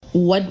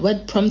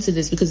what prompted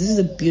this? Because this is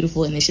a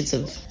beautiful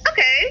initiative.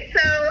 Okay,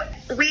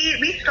 so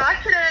we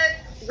started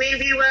it when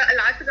we were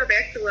allowed to go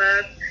back to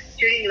work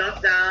during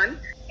lockdown,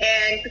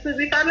 and because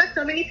we found like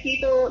so many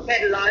people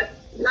had lost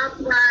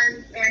loved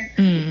ones,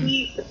 and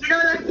we,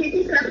 like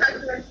taking some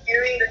customers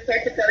during the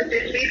sector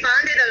process, we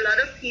found that a lot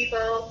of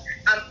people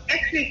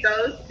actually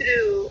go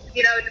through,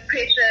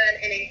 depression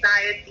and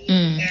anxiety.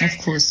 And of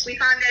course. we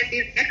found that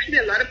there's actually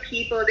a lot of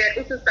people that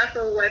also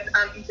suffer with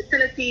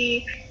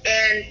infertility,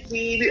 and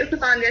we also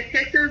found that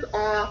tattoos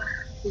are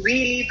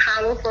really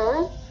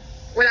powerful.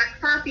 Well, like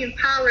far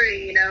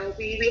empowering,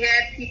 We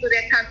had people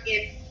that come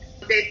in,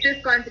 they've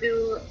just gone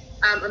through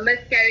a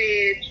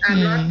miscarriage,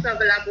 loss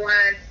of a loved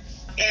one,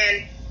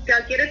 and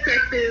they'll get a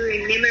tattoo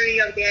in memory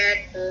of that,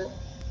 or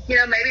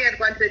maybe I've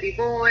gone through a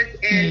divorce,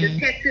 and the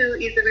tattoo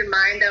is a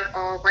reminder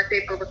of what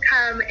they've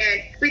overcome.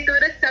 And we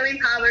thought it's so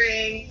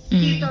empowering.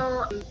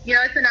 People,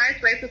 it's a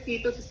nice way for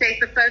people to take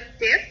the first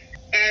step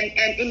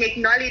and in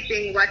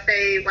acknowledging what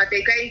they're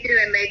going through,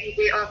 and maybe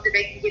thereafter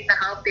they can get the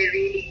help they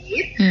really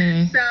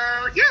need. So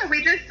yeah,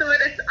 we just thought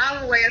it's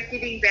our way of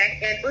giving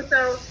back, and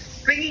also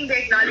bringing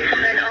the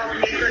acknowledgement of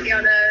mental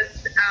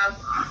illness,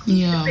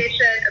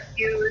 depression,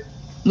 abuse.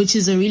 Which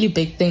is a really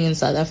big thing in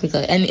South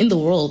Africa and in the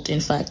world,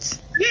 in fact.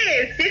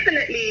 Yes,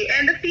 definitely.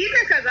 And the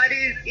feedback I got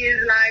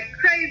is like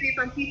crazy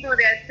from people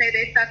that say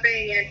they're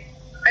suffering, and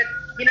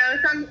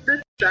some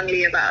this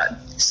strongly about.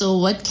 So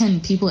what can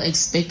people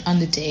expect on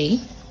the day?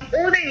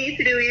 All they need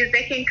to do is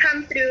they can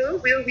come through.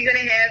 We're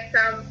going to have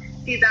some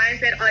designs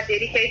that are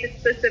dedicated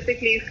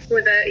specifically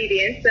for the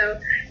event. So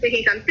they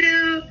can come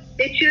through,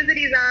 they choose a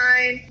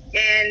design,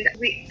 and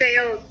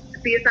they'll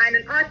be assigned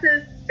an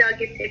artist, they'll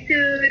get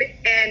tattooed,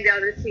 and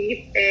they'll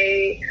receive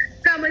a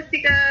promo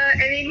sticker.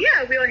 And then,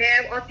 we'll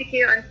have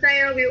aftercare on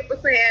sale. We'll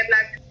also have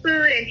like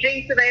food and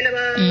drinks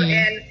available.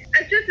 And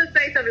it's just a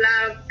space of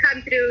love.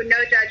 Come through, no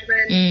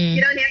judgment.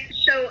 You don't have to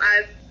show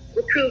us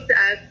or prove to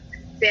us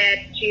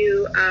that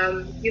you've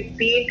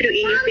been through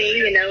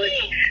anything.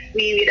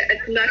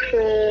 It's not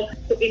for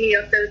any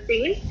of those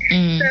things.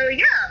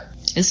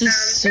 So this is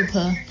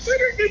super. We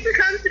just need to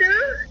come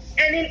through.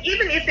 And then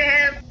even if they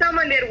have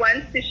someone that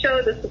wants to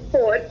show the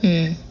support,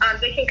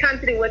 they can come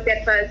through with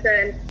that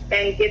person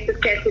and get the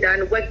tattoo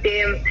done with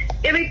them.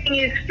 Everything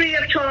is free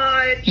of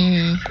charge.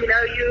 You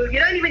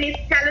don't even need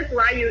to tell us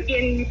why you're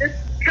in. You just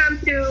come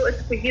through.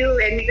 It's for you,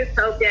 and we just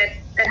hope that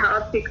it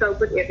helps you cope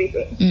with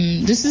everything.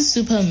 This is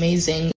super amazing.